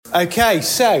Okay,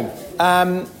 so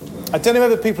I don't know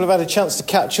whether people have had a chance to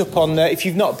catch up on, if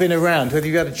you've not been around, whether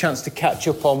you've had a chance to catch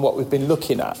up on what we've been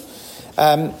looking at.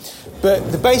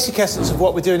 But the basic essence of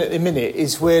what we're doing at the minute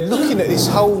is we're looking at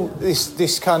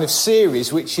this kind of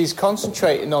series, which is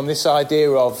concentrating on this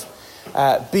idea of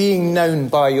being known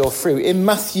by your fruit. In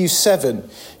Matthew 7,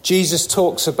 Jesus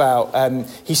talks about,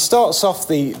 he starts off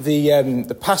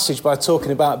the passage by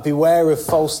talking about beware of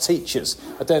false teachers.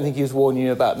 I don't think he was warning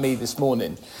you about me this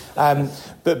morning.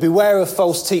 But beware of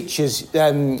false teachers,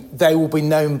 they will be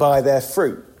known by their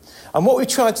fruit. And what we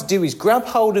tried to do is grab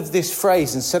hold of this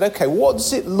phrase and said, okay, what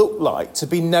does it look like to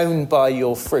be known by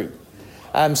your fruit?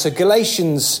 So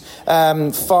Galatians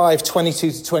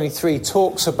 5:22-23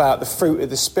 talks about the fruit of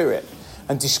the Spirit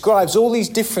and describes all these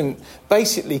different,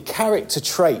 basically, character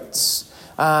traits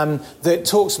that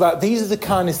talks about these are the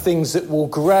kind of things that will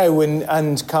grow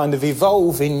and kind of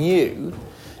evolve in you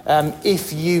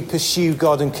if you pursue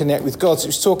God and connect with God. So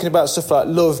it's talking about stuff like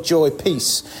love, joy,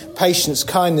 peace, patience,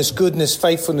 kindness, goodness,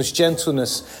 faithfulness,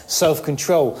 gentleness,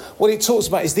 self-control. What it talks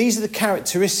about is these are the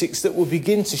characteristics that will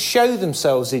begin to show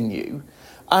themselves in you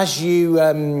as you,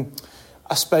 I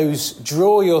suppose,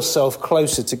 draw yourself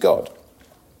closer to God.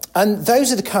 And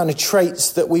those are the kind of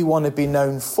traits that we want to be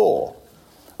known for.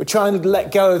 We're trying to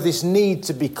let go of this need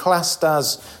to be classed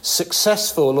as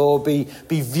successful or be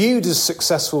viewed as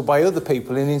successful by other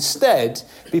people, and instead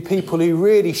be people who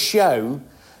really show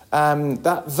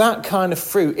that kind of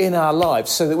fruit in our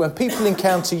lives, so that when people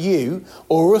encounter you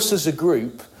or us as a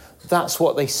group, that's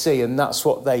what they see and that's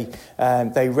what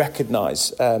they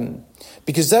recognise.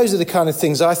 Because those are the kind of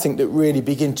things I think that really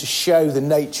begin to show the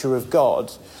nature of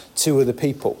God to other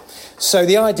people. So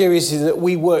the idea is that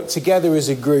we work together as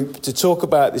a group to talk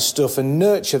about this stuff and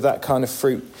nurture that kind of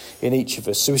fruit in each of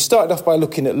us. So we started off by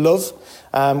looking at love,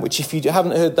 which if you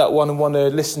haven't heard that one and want to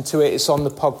listen to it, it's on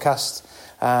the podcast.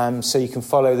 So you can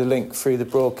follow the link through the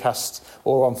broadcast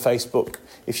or on Facebook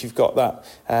if you've got that.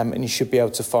 And you should be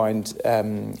able to find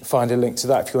a link to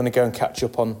that if you want to go and catch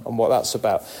up on what that's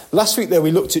about. Last week, though,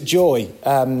 we looked at joy.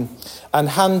 And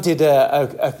Han did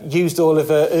used all of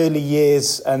her early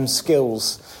years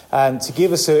skills to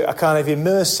give us a kind of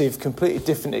immersive, completely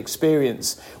different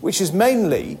experience, which is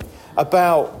mainly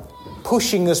about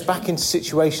pushing us back into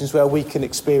situations where we can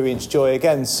experience joy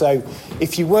again. So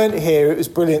if you weren't here, it was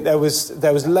brilliant. There was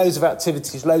loads of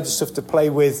activities, loads of stuff to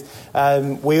play with.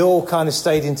 We all kind of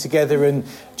stayed in together and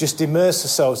just immersed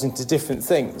ourselves into different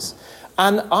things.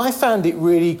 And I found it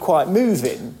really quite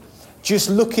moving, just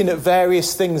looking at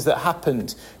various things that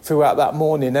happened throughout that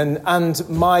morning and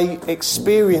my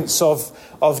experience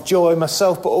of joy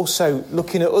myself, but also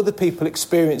looking at other people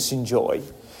experiencing joy.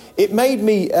 It made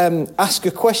me ask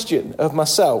a question of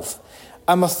myself.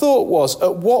 And my thought was,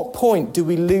 at what point do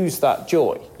we lose that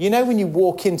joy? You know, when you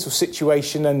walk into a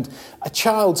situation and a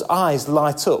child's eyes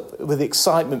light up with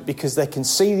excitement because they can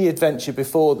see the adventure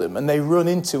before them and they run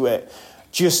into it,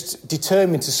 just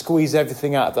determined to squeeze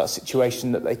everything out of that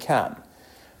situation that they can.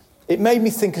 It made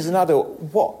me think as an adult,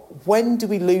 when do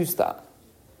we lose that?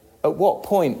 At what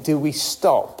point do we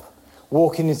stop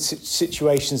walking into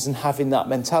situations and having that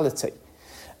mentality?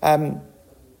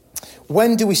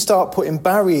 When do we start putting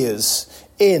barriers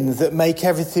in that make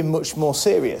everything much more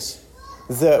serious?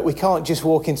 That we can't just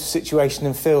walk into a situation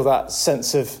and feel that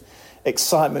sense of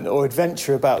excitement or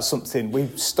adventure about something. We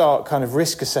start kind of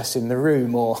risk assessing the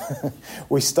room, or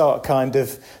we start kind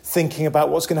of thinking about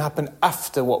what's going to happen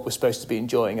after what we're supposed to be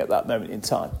enjoying at that moment in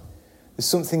time. There's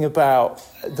something about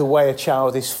the way a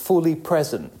child is fully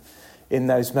present in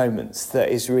those moments that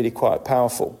is really quite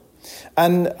powerful.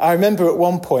 And I remember at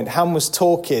one point, Han was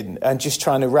talking and just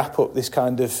trying to wrap up this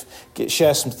kind of,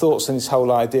 share some thoughts on this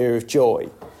whole idea of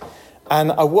joy.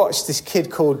 And I watched this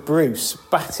kid called Bruce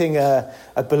batting a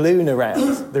balloon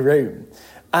around the room.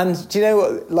 And do you know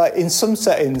what? Like in some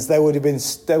settings, they would have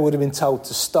been told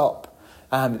to stop.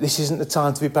 This isn't the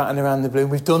time to be batting around the balloon.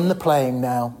 We've done the playing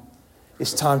now.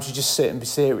 It's time to just sit and be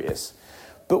serious.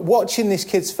 But watching this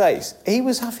kid's face, he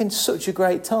was having such a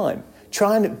great time,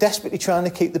 desperately trying to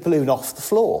keep the balloon off the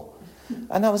floor.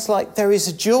 And I was like, there is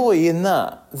a joy in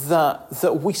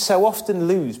that we so often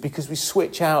lose because we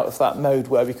switch out of that mode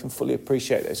where we can fully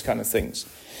appreciate those kind of things.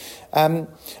 And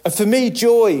for me,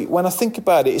 joy, when I think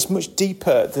about it, is much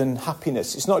deeper than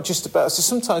happiness. It's not just about... So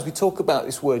sometimes we talk about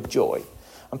this word joy,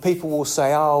 and people will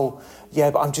say, oh,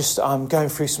 yeah, but I'm going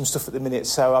through some stuff at the minute,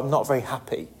 so I'm not very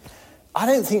happy. I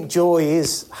don't think joy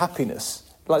is happiness.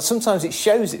 Like sometimes it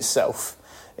shows itself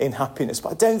in happiness, but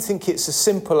I don't think it's as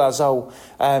simple as,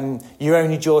 you're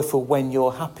only joyful when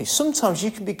you're happy. Sometimes you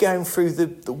can be going through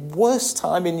the worst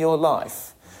time in your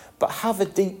life, but have a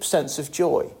deep sense of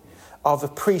joy, of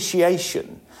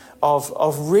appreciation,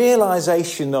 of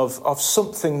realization of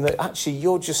something that actually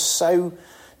you're just so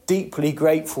deeply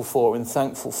grateful for and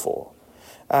thankful for.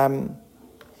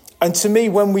 And to me,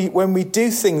 when we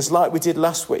do things like we did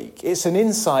last week, it's an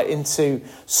insight into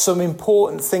some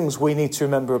important things we need to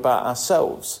remember about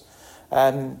ourselves.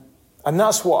 And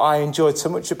that's what I enjoyed so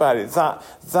much about it,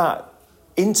 that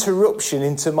interruption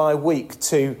into my week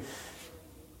to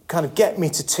kind of get me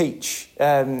to teach.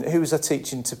 Who was I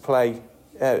teaching to play?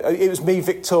 It was me,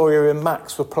 Victoria and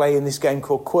Max were playing this game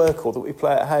called Quirkle that we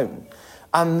play at home.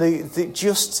 And the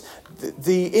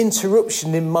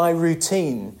interruption in my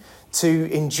routine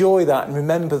to enjoy that and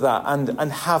remember that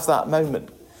and have that moment.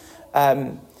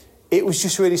 It was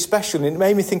just really special. And it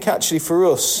made me think, actually, for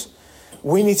us,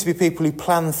 we need to be people who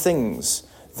plan things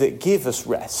that give us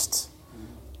rest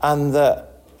and that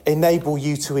enable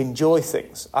you to enjoy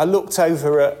things. I looked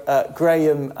over at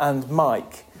Graham and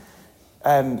Mike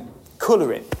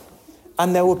colouring,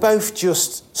 and they were both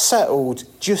just settled,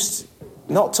 just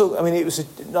not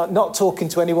talking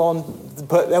to anyone,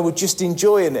 but they were just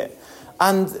enjoying it.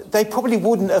 And they probably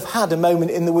wouldn't have had a moment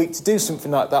in the week to do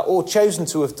something like that or chosen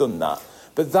to have done that.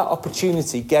 But that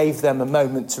opportunity gave them a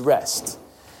moment to rest.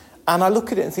 And I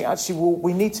look at it and think, actually, well,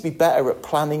 we need to be better at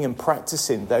planning and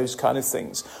practicing those kind of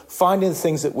things. Finding the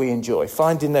things that we enjoy.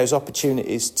 Finding those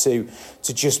opportunities to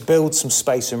just build some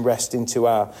space and rest into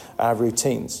our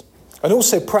routines. And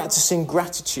also practicing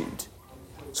gratitude.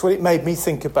 That's what it made me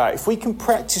think about. If we can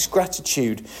practice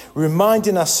gratitude,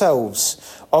 reminding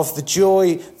ourselves of the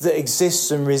joy that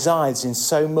exists and resides in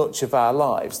so much of our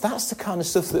lives, that's the kind of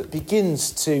stuff that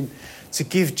begins to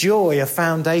give joy a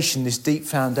foundation, this deep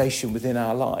foundation within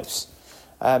our lives.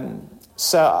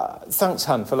 So thanks,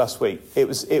 Han, for last week. It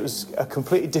was a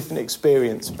completely different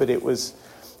experience, but it was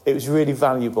really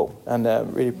valuable, and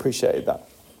really appreciated that.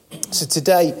 So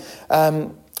today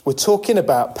we're talking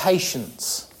about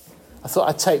patience. I thought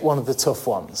I'd take one of the tough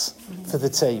ones for the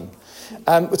team.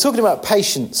 We're talking about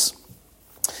patience.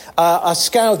 I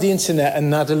scoured the internet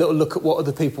and had a little look at what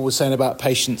other people were saying about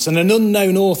patience. And an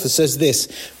unknown author says this: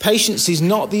 patience is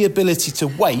not the ability to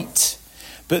wait,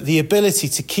 but the ability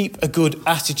to keep a good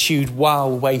attitude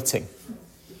while waiting.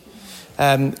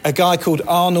 A guy called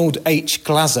Arnold H.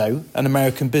 Glazo, an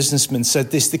American businessman, said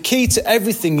this: the key to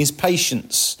everything is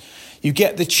patience. You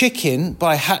get the chicken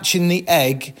by hatching the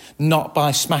egg, not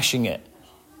by smashing it.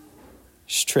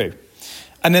 It's true.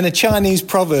 And then a Chinese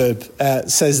proverb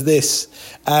says this: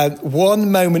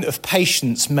 one moment of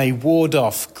patience may ward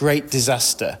off great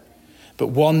disaster, but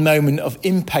one moment of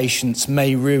impatience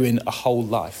may ruin a whole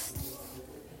life.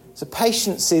 So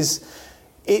patience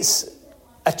it's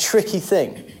a tricky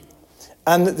thing.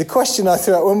 And the question I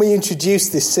threw out when we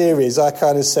introduced this series, I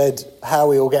kind of said, how are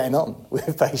we all getting on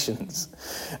with patience?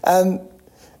 And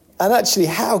actually,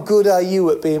 how good are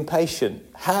you at being patient?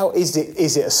 How is it?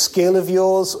 Is it a skill of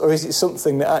yours, or is it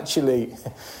something that actually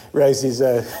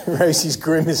Rosie's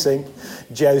grimacing,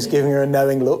 Joe's giving her a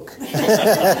knowing look?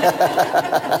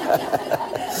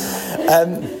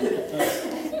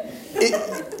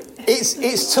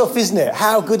 It's tough, isn't it?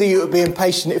 How good are you at being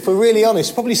patient? If we're really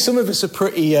honest, probably some of us are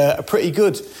pretty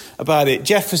good about it.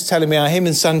 Jeff was telling me how him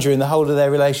and Sandra in the whole of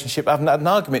their relationship haven't had an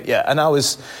argument yet, and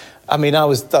that's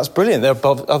brilliant. They're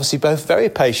obviously both very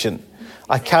patient.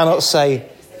 I cannot say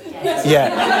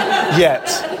yet.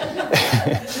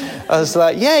 I was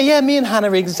like, yeah, me and Hannah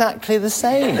are exactly the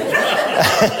same.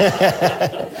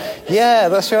 Yeah,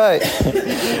 that's right.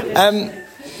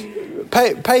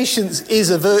 Patience is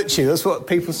a virtue. That's what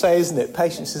people say, isn't it?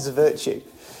 Patience is a virtue.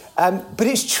 But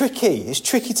it's tricky. It's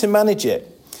tricky to manage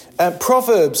it.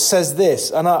 Proverbs says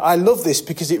this, and I love this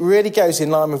because it really goes in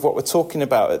line with what we're talking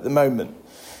about at the moment.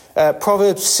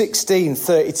 Proverbs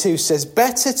 16:32 says,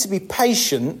 better to be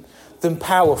patient than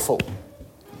powerful.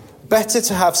 Better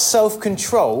to have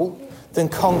self-control than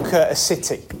conquer a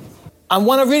city. And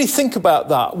when I really think about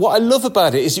that, what I love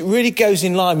about it is it really goes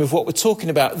in line with what we're talking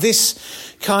about. This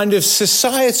kind of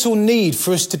societal need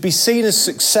for us to be seen as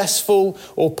successful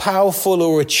or powerful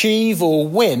or achieve or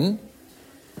win.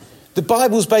 The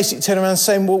Bible's basically turning around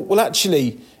saying, well,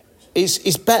 actually,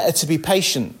 it's better to be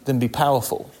patient than be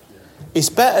powerful. It's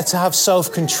better to have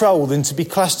self-control than to be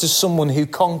classed as someone who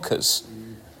conquers.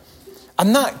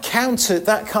 And that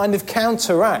kind of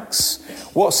counteracts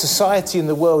what society and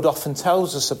the world often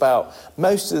tells us about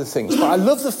most of the things. But I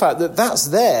love the fact that that's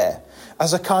there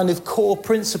as a kind of core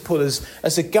principle,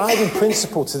 as a guiding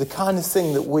principle to the kind of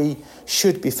thing that we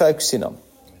should be focusing on.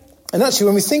 And actually,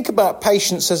 when we think about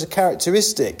patience as a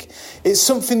characteristic, it's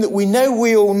something that we know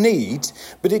we all need,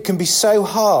 but it can be so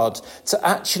hard to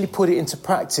actually put it into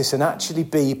practice and actually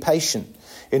be patient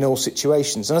in all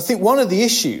situations. And I think one of the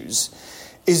issues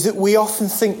is that we often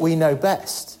think we know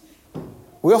best.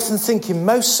 We often think in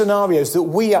most scenarios that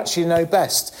we actually know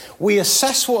best. We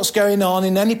assess what's going on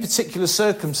in any particular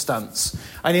circumstance,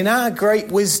 and in our great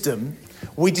wisdom,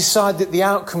 we decide that the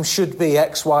outcome should be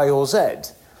X, Y, or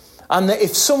Z. And that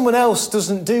if someone else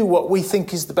doesn't do what we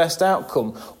think is the best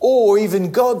outcome, or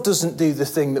even God doesn't do the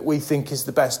thing that we think is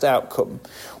the best outcome,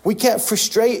 we get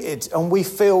frustrated and we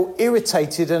feel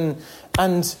irritated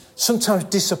and sometimes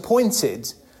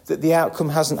disappointed that the outcome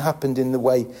hasn't happened in the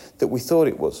way that we thought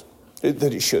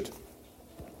that it should.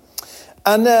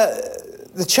 And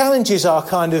the challenges are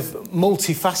kind of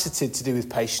multifaceted to do with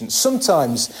patience.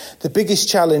 Sometimes the biggest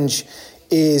challenge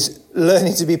is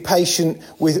learning to be patient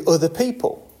with other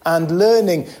people. And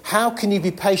learning how can you be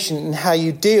patient in how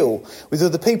you deal with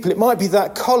other people. It might be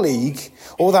that colleague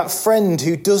or that friend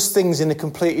who does things in a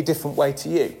completely different way to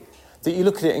you. That you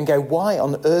look at it and go, why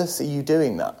on earth are you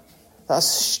doing that? That's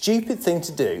a stupid thing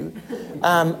to do.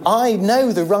 I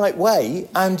know the right way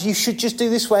and you should just do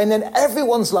this way and then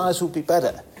everyone's lives would be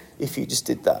better if you just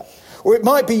did that. Or it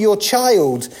might be your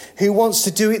child who wants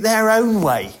to do it their own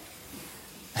way.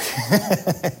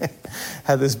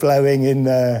 Heather's blowing in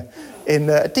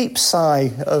a deep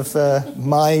sigh of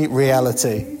my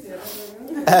reality.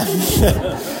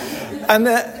 And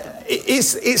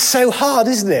it's so hard,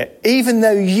 isn't it? Even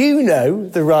though you know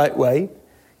the right way,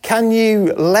 can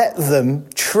you let them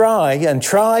try and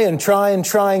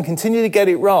continue to get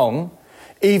it wrong,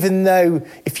 even though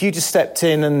if you just stepped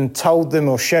in and told them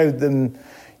or showed them,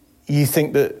 you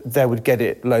think that they would get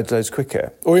it loads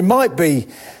quicker? Or it might be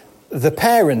the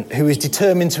parent who is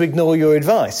determined to ignore your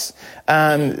advice,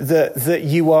 and that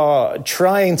you are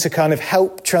trying to kind of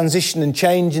help transition and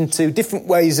change into different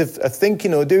ways of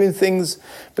thinking or doing things,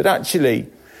 but actually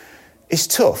it's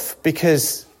tough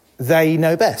because they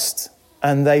know best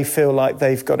and they feel like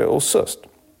they've got it all sussed.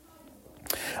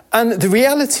 And the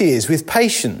reality is with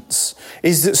patience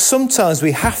is that sometimes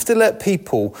we have to let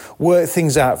people work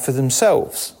things out for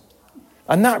themselves.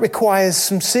 And that requires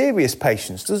some serious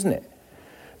patience, doesn't it?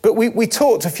 But we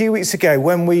talked a few weeks ago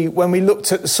when we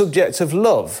looked at the subject of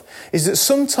love, is that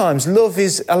sometimes love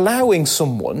is allowing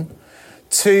someone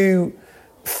to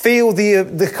feel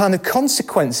the kind of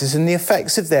consequences and the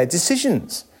effects of their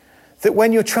decisions. That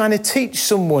when you're trying to teach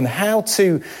someone how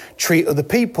to treat other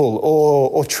people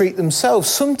or treat themselves,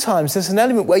 sometimes there's an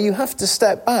element where you have to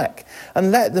step back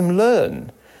and let them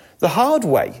learn the hard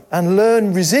way and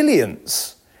learn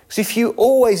resilience. Because if you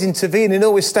always intervene and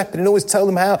always step in and always tell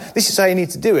them this is how you need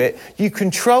to do it, you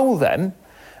control them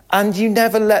and you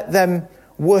never let them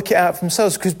work it out for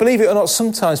themselves. Because believe it or not,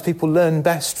 sometimes people learn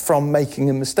best from making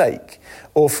a mistake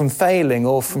or from failing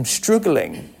or from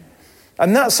struggling.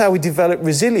 And that's how we develop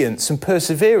resilience and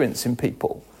perseverance in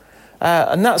people.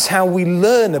 And that's how we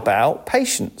learn about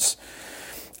patience.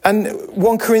 And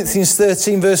 1 Corinthians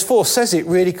 13 verse 4 says it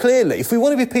really clearly. If we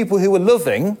want to be people who are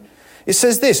loving, it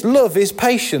says this: love is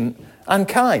patient and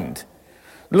kind.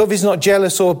 Love is not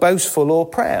jealous or boastful or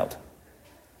proud.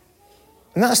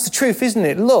 And that's the truth, isn't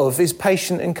it? Love is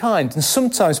patient and kind. And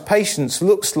sometimes patience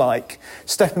looks like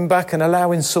stepping back and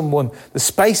allowing someone the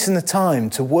space and the time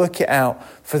to work it out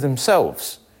for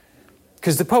themselves.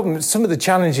 Because the problem, some of the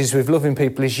challenges with loving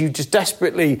people is you just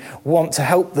desperately want to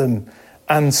help them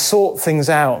and sort things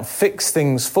out and fix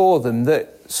things for them,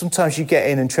 that sometimes you get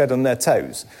in and tread on their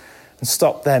toes and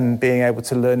stop them being able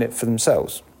to learn it for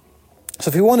themselves. So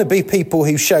if we want to be people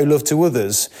who show love to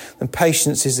others, then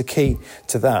patience is the key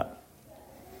to that.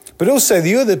 But also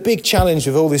the other big challenge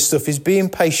of all this stuff is being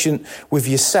patient with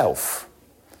yourself.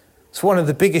 It's one of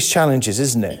the biggest challenges,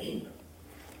 isn't it?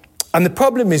 And the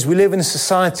problem is we live in a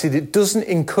society that doesn't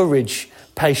encourage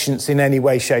patience in any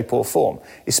way, shape or form,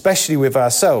 especially with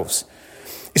ourselves.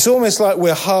 It's almost like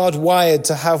we're hardwired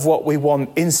to have what we want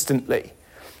instantly.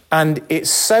 And it's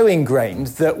so ingrained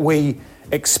that we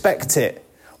expect it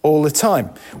all the time.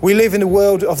 We live in a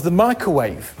world of the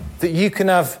microwave, that you can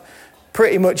have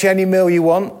pretty much any meal you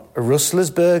want, a Rustler's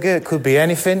burger, it could be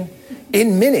anything,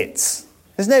 in minutes.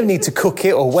 There's no need to cook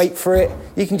it or wait for it.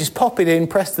 You can just pop it in,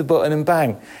 press the button and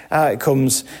bang, out it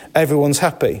comes. Everyone's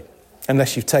happy.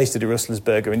 Unless you've tasted a Rustler's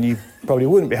burger and you probably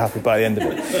wouldn't be happy by the end of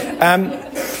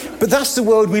it. But that's the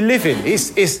world we live in.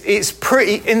 It's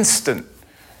pretty instant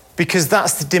because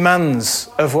that's the demands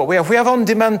of what we have. We have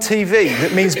on-demand TV.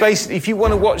 That means basically if you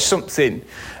want to watch something,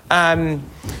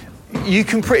 you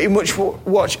can pretty much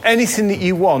watch anything that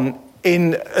you want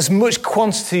in as much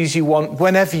quantity as you want,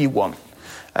 whenever you want.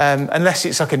 Unless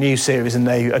it's like a new series and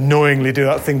they annoyingly do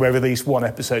that thing where they release one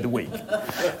episode a week,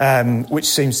 which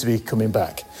seems to be coming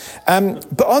back.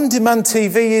 But on-demand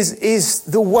TV is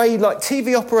the way, like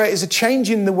TV operators are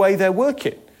changing the way they're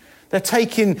working. They're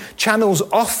taking channels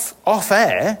off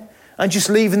air and just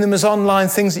leaving them as online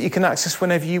things that you can access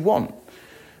whenever you want,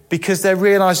 because they're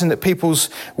realising that people's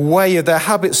their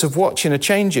habits of watching are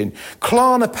changing.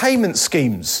 Klarna payment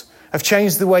schemes have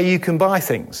changed the way you can buy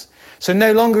things. So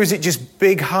no longer is it just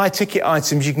big high-ticket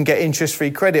items you can get interest-free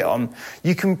credit on.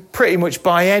 You can pretty much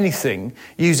buy anything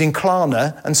using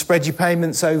Klarna and spread your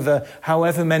payments over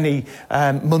however many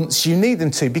months you need them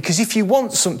to. Because if you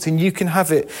want something, you can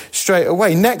have it straight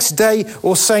away. Next day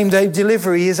or same-day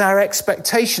delivery is our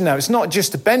expectation now. It's not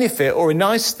just a benefit or a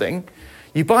nice thing.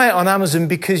 You buy it on Amazon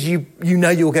because you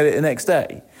know you'll get it the next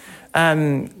day.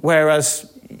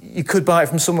 Whereas you could buy it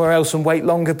from somewhere else and wait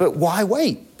longer, but why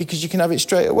wait? Because you can have it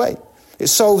straight away. It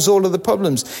solves all of the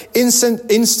problems.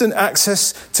 Instant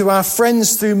access to our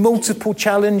friends through multiple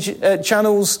channels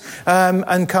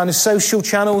and kind of social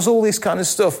channels, all this kind of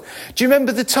stuff. Do you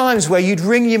remember the times where you'd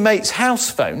ring your mate's house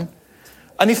phone,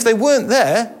 and if they weren't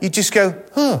there, you'd just go,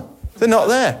 they're not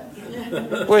there.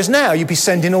 Whereas now you'd be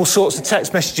sending all sorts of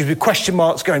text messages with question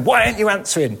marks going, why aren't you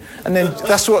answering? And then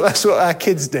that's what our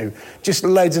kids do. Just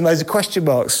loads and loads of question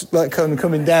marks like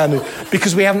coming down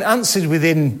because we haven't answered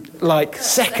within like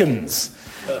seconds.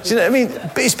 Do you know what I mean?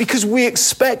 But it's because we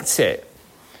expect it.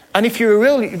 And if you're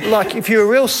a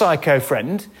real psycho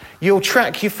friend, you'll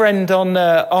track your friend on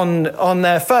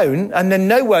their phone and then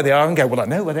know where they are and go, well, I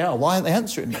know where they are. Why aren't they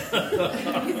answering me?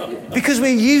 Because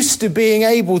we're used to being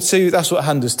able to. That's what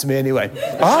Han does to me anyway.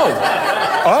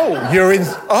 You're in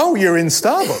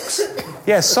Starbucks.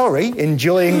 Yeah, sorry,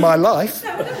 enjoying my life.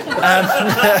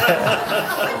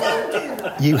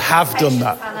 You have done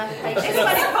that. It's when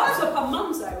it pops up on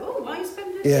Mum's though. Oh, why are you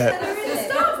spending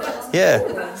Starbucks?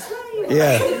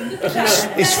 Yeah.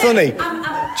 It's funny.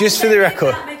 Just for the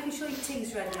record. Making sure your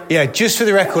tea's ready. Yeah, just for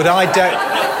the record, I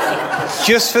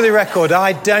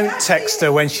don't text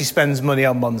her when she spends money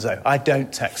on Monzo. I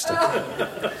don't text her.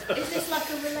 Is this like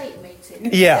a relate meeting?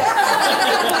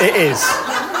 Yeah, it is.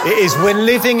 It is. We're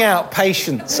living out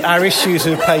patience, our issues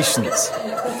with patience.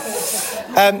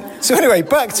 So anyway,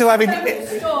 back to having...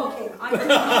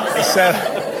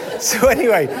 So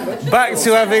anyway, back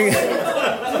to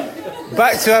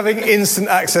having instant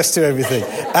access to everything.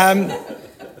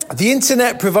 The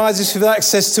internet provides us with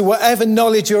access to whatever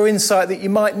knowledge or insight that you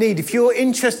might need. If you're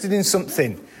interested in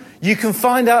something, you can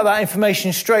find out that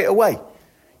information straight away.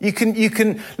 You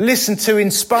can listen to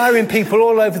inspiring people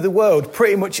all over the world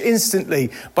pretty much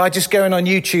instantly by just going on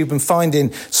YouTube and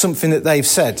finding something that they've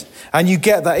said. And you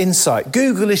get that insight.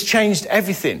 Google has changed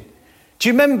everything. Do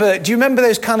you remember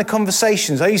those kind of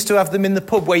conversations? I used to have them in the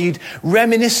pub where you'd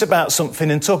reminisce about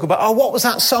something and talk about, what was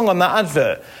that song on that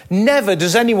advert? Never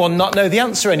does anyone not know the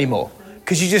answer anymore.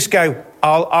 Because you just go,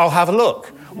 I'll have a look.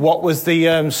 What was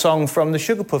the song from the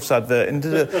Sugar Puffs advert?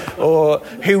 Or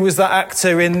who was that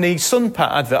actor in the Sunpat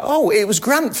advert? Oh, it was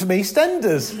Grant from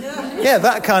EastEnders. Yeah,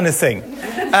 that kind of thing. Do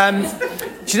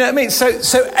you know what I mean?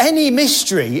 So any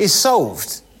mystery is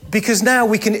solved because now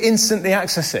we can instantly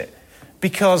access it.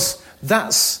 Because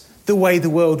that's the way the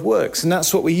world works, and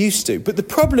that's what we're used to. But the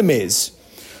problem is,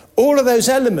 all of those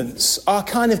elements are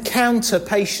kind of counter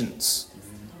patience.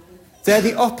 They're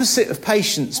the opposite of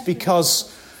patience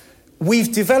because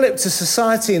we've developed a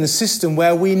society and a system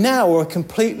where we now are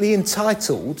completely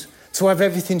entitled to have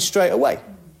everything straight away.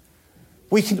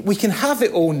 We can have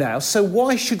it all now, so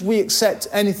why should we accept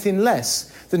anything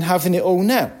less than having it all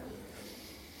now?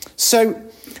 So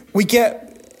we get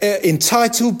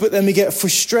entitled, but then we get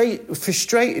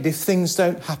frustrated if things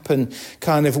don't happen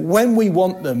kind of when we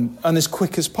want them and as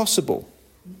quick as possible.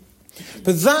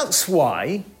 But that's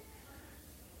why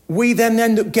we then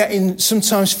end up getting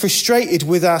sometimes frustrated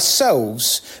with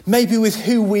ourselves, maybe with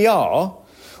who we are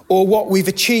or what we've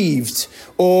achieved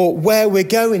or where we're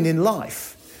going in life.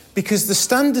 Because the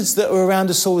standards that are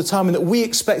around us all the time and that we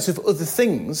expect of other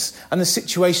things and the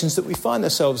situations that we find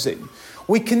ourselves in,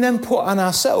 we can then put on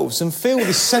ourselves and feel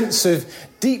this sense of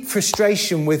deep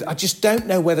frustration with, I just don't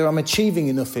know whether I'm achieving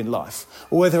enough in life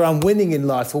or whether I'm winning in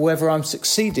life or whether I'm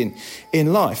succeeding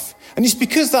in life. And it's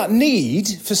because that need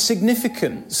for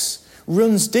significance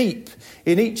runs deep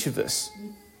in each of us.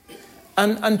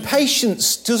 And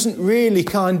patience doesn't really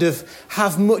kind of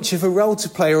have much of a role to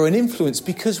play or an influence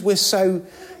because we're so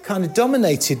kind of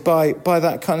dominated by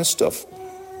that kind of stuff.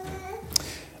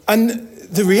 And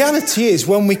the reality is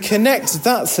when we connect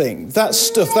that thing, that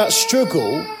stuff, that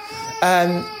struggle,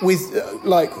 with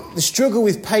the struggle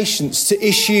with patience to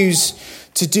issues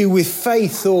to do with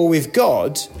faith or with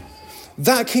God,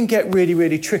 that can get really,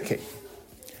 really tricky.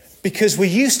 Because we're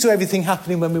used to everything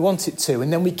happening when we want it to,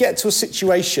 and then we get to a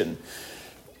situation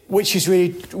which is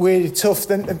really, really tough,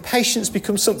 then patience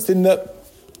becomes something that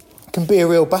It can be a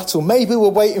real battle. Maybe we're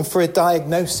waiting for a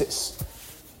diagnosis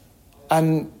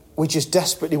and we just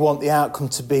desperately want the outcome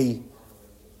to be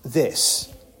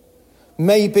this.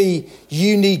 Maybe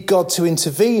you need God to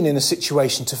intervene in a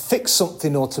situation to fix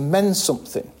something or to mend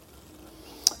something.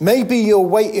 Maybe you're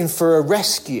waiting for a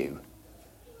rescue.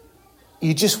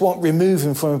 You just want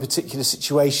removing from a particular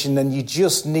situation and you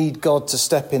just need God to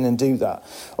step in and do that.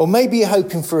 Or maybe you're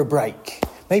hoping for a break.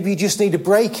 Maybe you just need a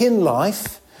break in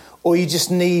life, or you just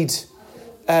need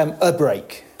a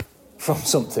break from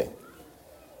something.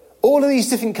 All of these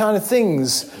different kind of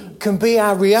things can be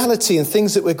our reality and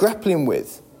things that we're grappling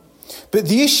with. But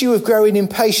the issue of growing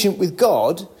impatient with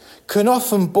God can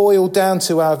often boil down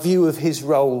to our view of his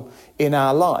role in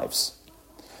our lives.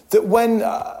 That when,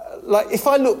 if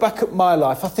I look back at my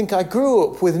life, I think I grew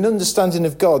up with an understanding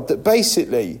of God that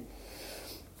basically,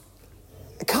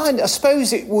 I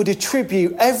suppose it would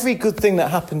attribute every good thing that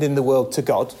happened in the world to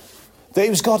God, that it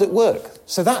was God at work.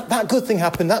 So that good thing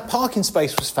happened, that parking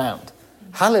space was found.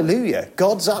 Hallelujah,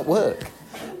 God's at work.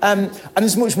 And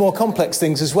there's much more complex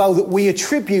things as well, that we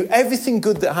attribute everything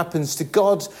good that happens to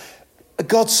God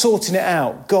sorting it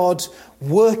out, God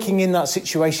working in that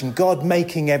situation, God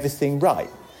making everything right.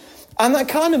 And that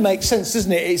kind of makes sense,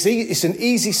 doesn't it? It's an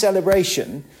easy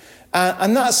celebration.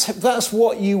 And that's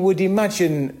what you would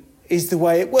imagine is the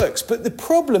way it works. But the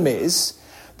problem is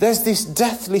there's this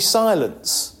deathly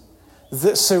silence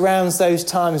that surrounds those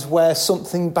times where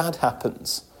something bad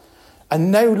happens. And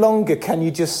no longer can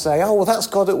you just say, oh, well, that's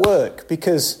God at work.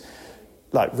 Because,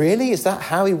 really? Is that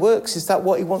how he works? Is that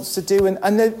what he wants to do?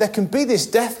 And there can be this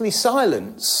deathly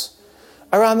silence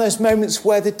around those moments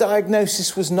where the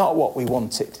diagnosis was not what we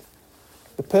wanted.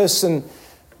 The person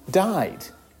died,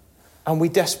 and we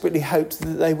desperately hoped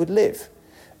that they would live.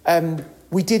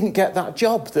 We didn't get that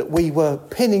job that we were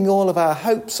pinning all of our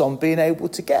hopes on being able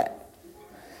to get.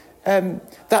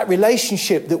 That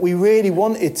relationship that we really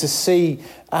wanted to see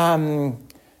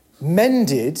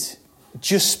mended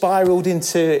just spiraled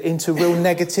into real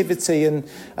negativity,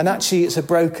 and actually it's a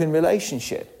broken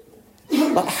relationship.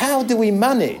 How do we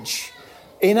manage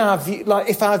in our view,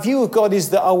 if our view of God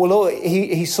is that,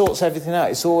 he sorts everything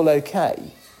out, it's all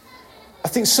okay. I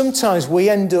think sometimes we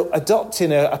end up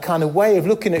adopting a kind of way of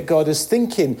looking at God as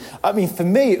thinking, for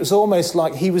me, it was almost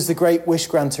like he was the great wish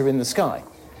granter in the sky.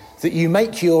 That you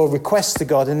make your request to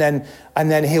God and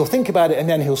then he'll think about it and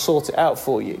then he'll sort it out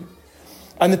for you.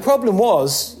 And the problem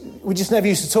was, we just never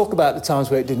used to talk about the times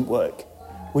where it didn't work.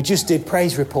 We just did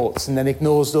praise reports and then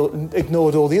ignored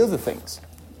all the other things.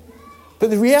 But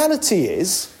the reality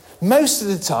is, most of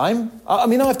the time,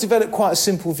 I've developed quite a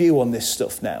simple view on this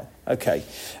stuff now, okay?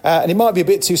 And it might be a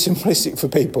bit too simplistic for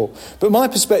people. But my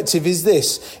perspective is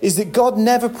this, is that God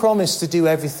never promised to do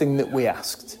everything that we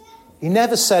asked. He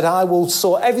never said, I will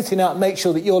sort everything out and make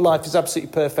sure that your life is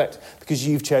absolutely perfect because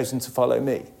you've chosen to follow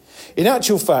me. In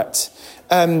actual fact,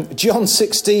 John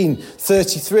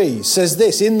 16:33 says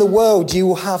this, in the world you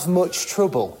will have much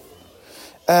trouble,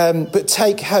 but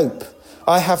take hope.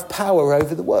 I have power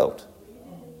over the world.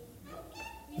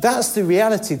 That's the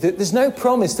reality, that there's no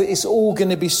promise that it's all going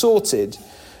to be sorted.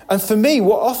 And for me,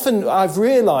 what often I've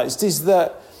realised is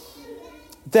that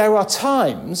there are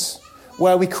times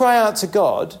where we cry out to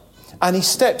God and he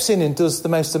steps in and does the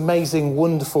most amazing,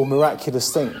 wonderful,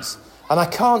 miraculous things. And I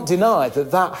can't deny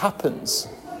that happens.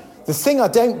 The thing I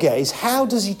don't get is, how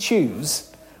does he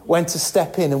choose when to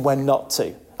step in and when not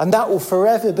to? And that will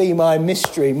forever be my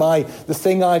mystery, the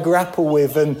thing I grapple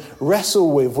with and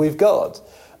wrestle with God.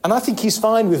 And I think he's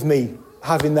fine with me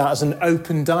having that as an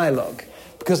open dialogue,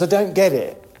 because I don't get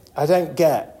it. I don't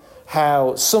get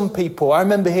how some people... I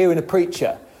remember hearing a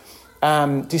preacher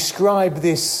describe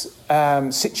this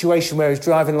situation where he's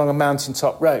driving along a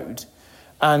mountaintop road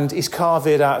and his car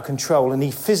veered out of control, and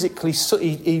he visibly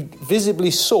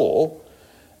saw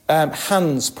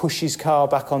hands push his car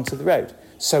back onto the road.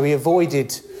 So he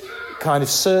avoided kind of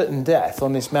certain death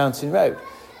on this mountain road.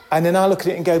 And then I look at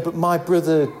it and go, but my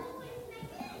brother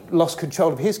lost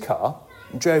control of his car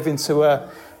and drove into a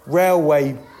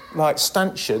railway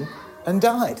stanchion and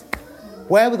died.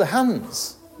 Where were the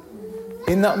hands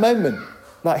in that moment?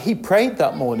 He prayed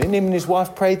that morning, him and his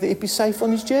wife prayed that he'd be safe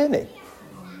on his journey.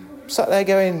 Sat there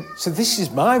going, so this is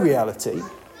my reality.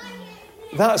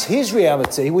 That's his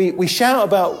reality. We shout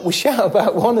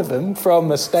about one of them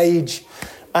from a stage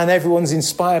and everyone's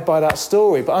inspired by that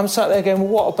story. But I'm sat there going, well,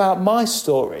 what about my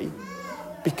story?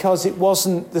 Because it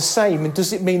wasn't the same. And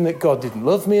does it mean that God didn't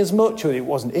love me as much or he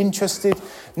wasn't interested?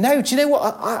 No, do you know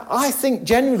what? I think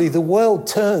generally the world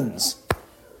turns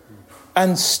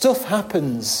and stuff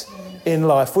happens in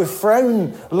life.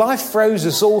 Life throws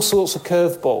us all sorts of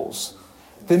curveballs.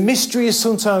 The mystery is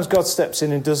sometimes God steps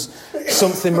in and does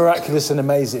something miraculous and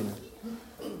amazing.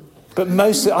 But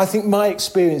I think my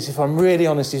experience, if I'm really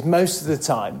honest, is most of the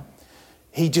time,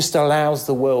 he just allows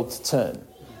the world to turn.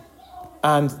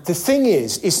 And the thing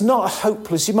is, it's not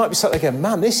hopeless. You might be sat there going,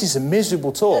 man, this is a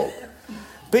miserable talk.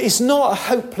 But it's not a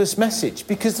hopeless message,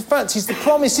 because the fact is, the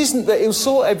promise isn't that he'll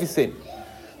sort everything.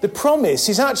 The promise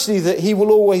is actually that he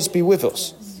will always be with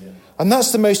us. And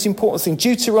that's the most important thing.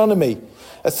 Deuteronomy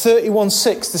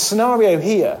 31:6, the scenario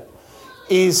here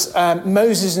is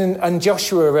Moses and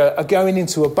Joshua are going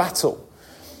into a battle,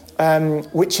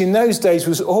 which in those days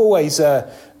was always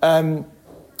a kind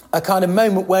of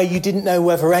moment where you didn't know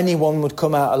whether anyone would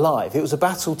come out alive. It was a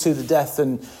battle to the death,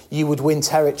 and you would win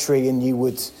territory, and you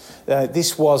would.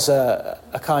 This was a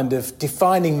kind of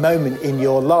defining moment in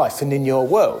your life and in your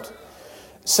world.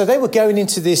 So they were going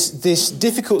into this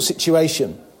difficult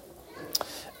situation,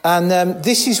 and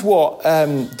this is what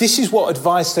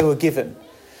advice they were given.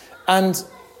 And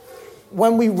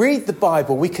when we read the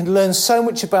Bible, we can learn so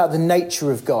much about the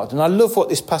nature of God. And I love what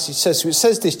this passage says. So it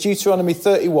says this, Deuteronomy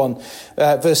 31,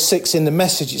 verse 6 in the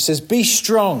Message. It says, be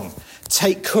strong,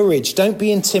 take courage, don't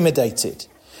be intimidated.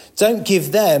 Don't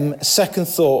give them a second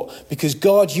thought, because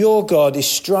God, your God, is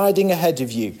striding ahead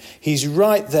of you. He's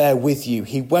right there with you.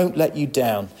 He won't let you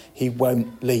down. He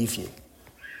won't leave you.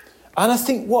 And I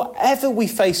think whatever we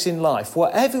face in life,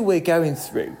 whatever we're going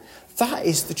through, that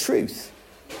is the truth.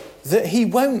 That he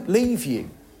won't leave you.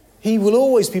 He will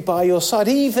always be by your side,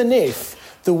 even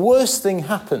if the worst thing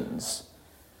happens.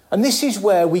 And this is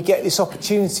where we get this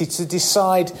opportunity to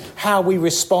decide how we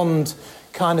respond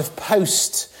kind of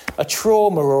post a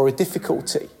trauma or a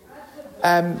difficulty.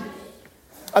 And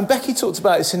Becky talked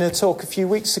about this in her talk a few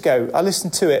weeks ago. I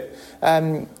listened to it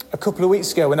a couple of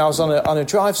weeks ago when I was on a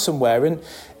drive somewhere. And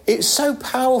it's so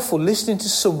powerful listening to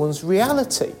someone's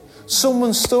reality.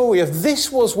 Someone's story of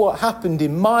this was what happened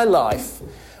in my life,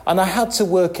 and I had to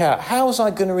work out how was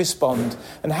I going to respond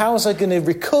and how was I going to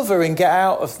recover and get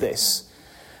out of this.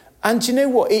 And do you know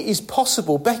what? It is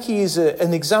possible. Becky is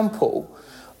an example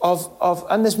of,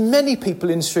 and there's many people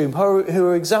in this room who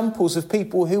are examples of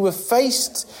people who have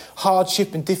faced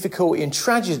hardship and difficulty and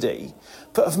tragedy,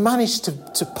 but have managed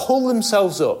to pull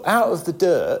themselves up out of the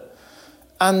dirt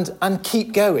and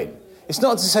keep going. It's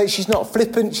not to say she's not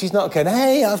flippant. She's not going,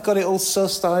 hey, I've got it all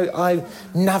sussed.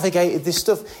 I've navigated this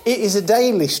stuff. It is a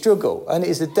daily struggle, and it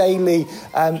is a daily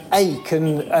ache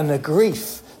and a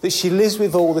grief that she lives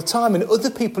with all the time. And other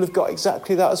people have got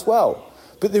exactly that as well.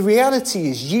 But the reality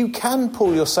is you can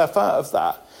pull yourself out of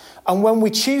that. And when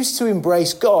we choose to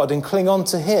embrace God and cling on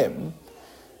to him,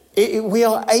 we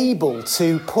are able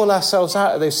to pull ourselves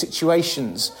out of those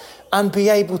situations and be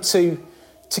able to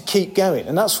keep going.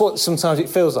 And that's what sometimes it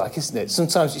feels like, isn't it?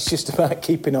 Sometimes it's just about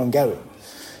keeping on going.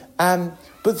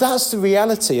 But that's the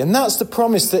reality. And that's the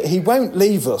promise that he won't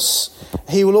leave us.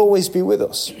 He will always be with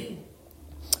us.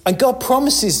 And God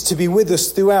promises to be with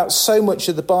us throughout so much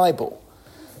of the Bible.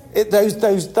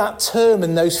 That term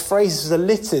and those phrases are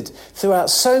littered throughout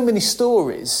so many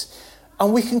stories.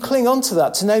 And we can cling on to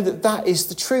that to know that that is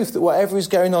the truth, that whatever is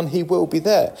going on, he will be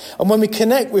there. And when we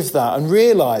connect with that and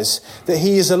realise that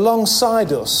he is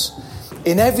alongside us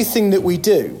in everything that we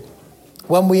do,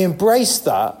 when we embrace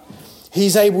that,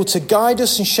 he's able to guide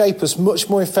us and shape us much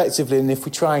more effectively than if we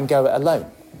try and go it alone.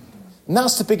 And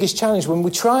that's the biggest challenge. When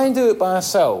we try and do it by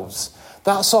ourselves,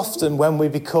 that's often when we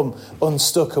become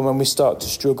unstuck and when we start to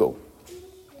struggle.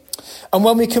 And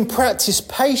when we can practice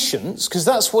patience, because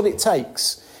that's what it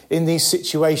takes in these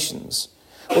situations.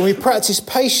 When we practice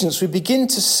patience, we begin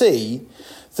to see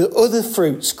that other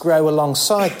fruits grow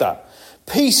alongside that.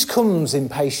 Peace comes in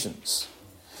patience.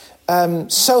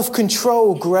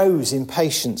 Self-control grows in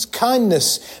patience.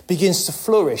 Kindness begins to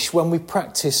flourish when we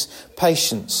practice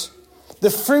patience. The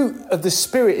fruit of the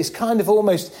Spirit is kind of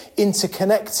almost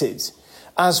interconnected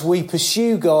as we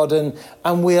pursue God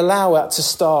and we allow that to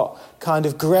start kind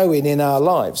of growing in our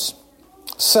lives.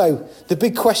 So the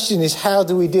big question is, how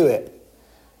do we do it?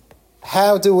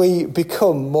 How do we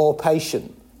become more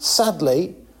patient?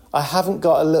 Sadly, I haven't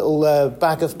got a little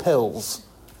bag of pills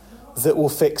that will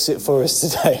fix it for us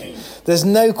today. There's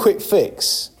no quick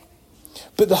fix.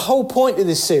 But the whole point of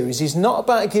this series is not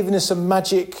about giving us a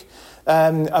magic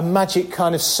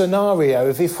kind of scenario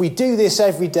of if we do this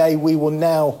every day, we will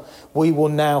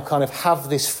now kind of have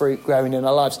this fruit growing in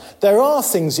our lives. There are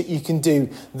things that you can do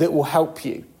that will help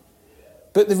you.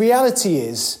 But the reality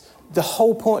is, the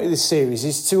whole point of this series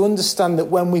is to understand that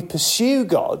when we pursue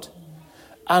God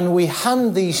and we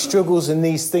hand these struggles and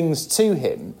these things to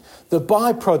him, the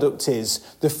byproduct is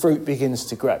the fruit begins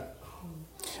to grow.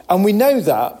 And we know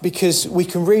that because we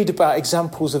can read about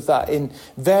examples of that in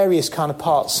various kind of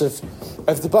parts of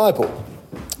the Bible.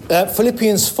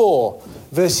 Philippians 4,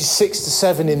 verses 6 to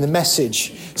 7 in the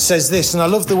Message says this, and I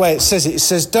love the way it says it. It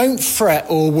says, "Don't fret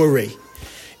or worry.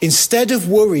 Instead of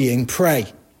worrying,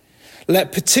 pray.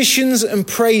 Let petitions and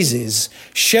praises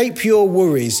shape your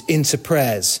worries into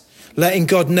prayers, letting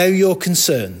God know your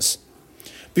concerns.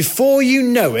 Before you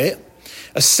know it,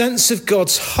 a sense of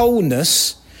God's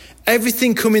wholeness,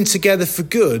 everything coming together for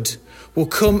good, will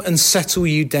come and settle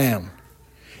you down.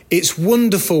 It's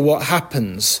wonderful what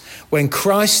happens when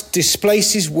Christ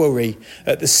displaces worry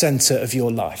at the centre of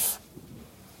your life."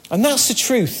 And that's the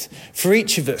truth for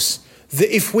each of us,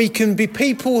 that if we can be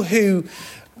people who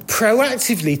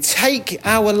proactively take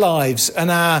our lives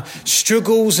and our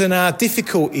struggles and our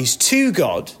difficulties to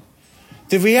God,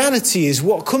 the reality is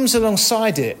what comes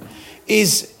alongside it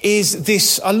is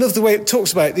this, I love the way it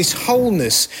talks about it, this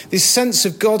wholeness, this sense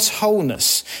of God's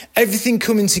wholeness. Everything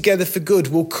coming together for good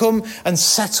will come and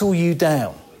settle you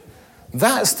down.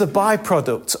 That's the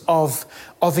byproduct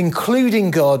of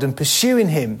including God and pursuing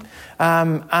him,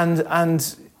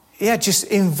 just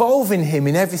involving him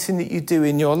in everything that you do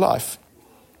in your life.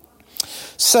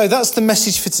 So that's the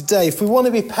message for today. If we want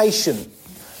to be patient,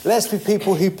 let's be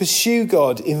people who pursue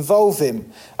God, involve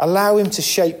him, allow him to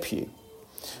shape you.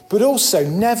 But also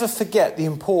never forget the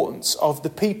importance of the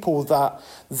people that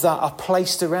are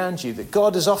placed around you, that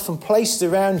God has often placed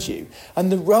around you,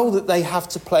 and the role that they have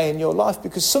to play in your life.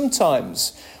 Because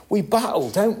sometimes we battle,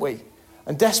 don't we?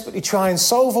 And desperately try and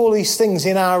solve all these things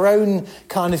in our own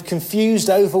kind of confused,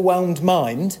 overwhelmed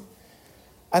mind.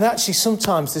 And actually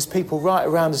sometimes there's people right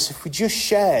around us, if we just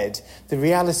shared the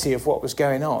reality of what was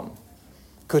going on,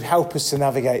 could help us to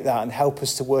navigate that and help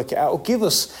us to work it out, or give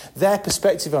us their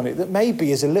perspective on it that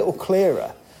maybe is a little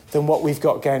clearer than what we've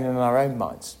got going on in our own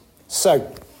minds. So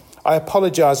I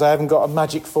apologise, I haven't got a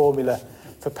magic formula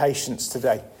for patience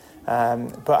today,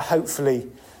 but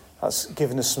hopefully that's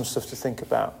given us some stuff to think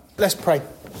about. Let's pray.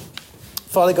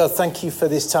 Father God, thank you for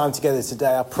this time together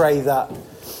today. I pray that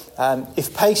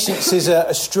if patience is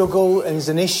a struggle and is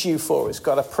an issue for us,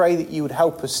 God, I pray that you would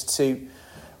help us to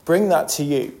bring that to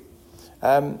you.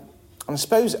 And I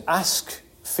suppose ask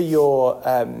for your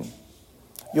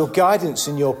guidance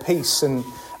and your peace and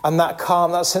that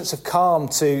calm, that sense of calm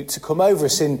to come over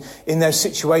us in those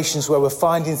situations where we're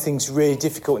finding things really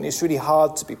difficult and it's really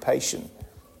hard to be patient.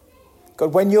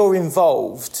 God, when you're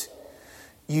involved,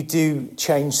 you do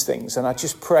change things. And I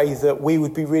just pray that we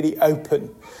would be really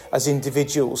open as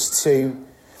individuals to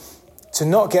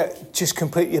not get just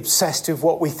completely obsessed with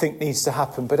what we think needs to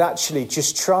happen, but actually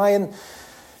just try and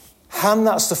hand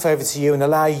that stuff over to you and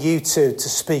allow you to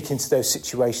speak into those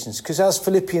situations. Because as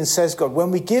Philippians says, God,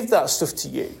 when we give that stuff to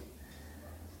you,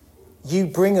 you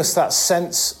bring us that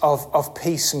sense of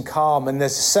peace and calm. And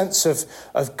there's a sense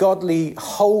of godly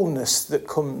wholeness that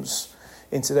comes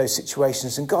into those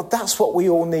situations. And God, that's what we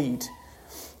all need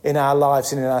in our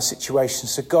lives and in our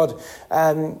situations. So God,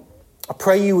 I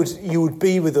pray you would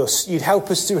be with us. You'd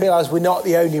help us to realise we're not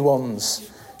the only ones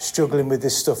struggling with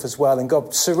this stuff as well. And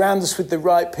God, surround us with the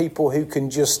right people who can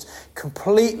just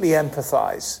completely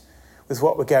empathise with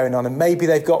what we're going on. And maybe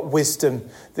they've got wisdom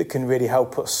that can really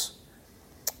help us.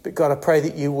 But God, I pray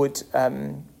that you would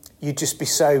you'd just be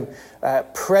so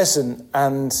present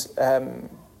and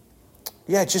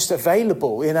just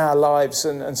available in our lives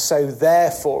and so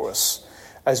there for us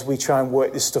as we try and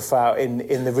work this stuff out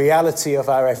in the reality of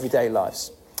our everyday lives.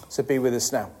 So be with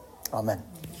us now. Amen.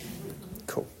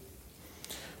 Cool.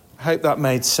 I hope that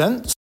made sense.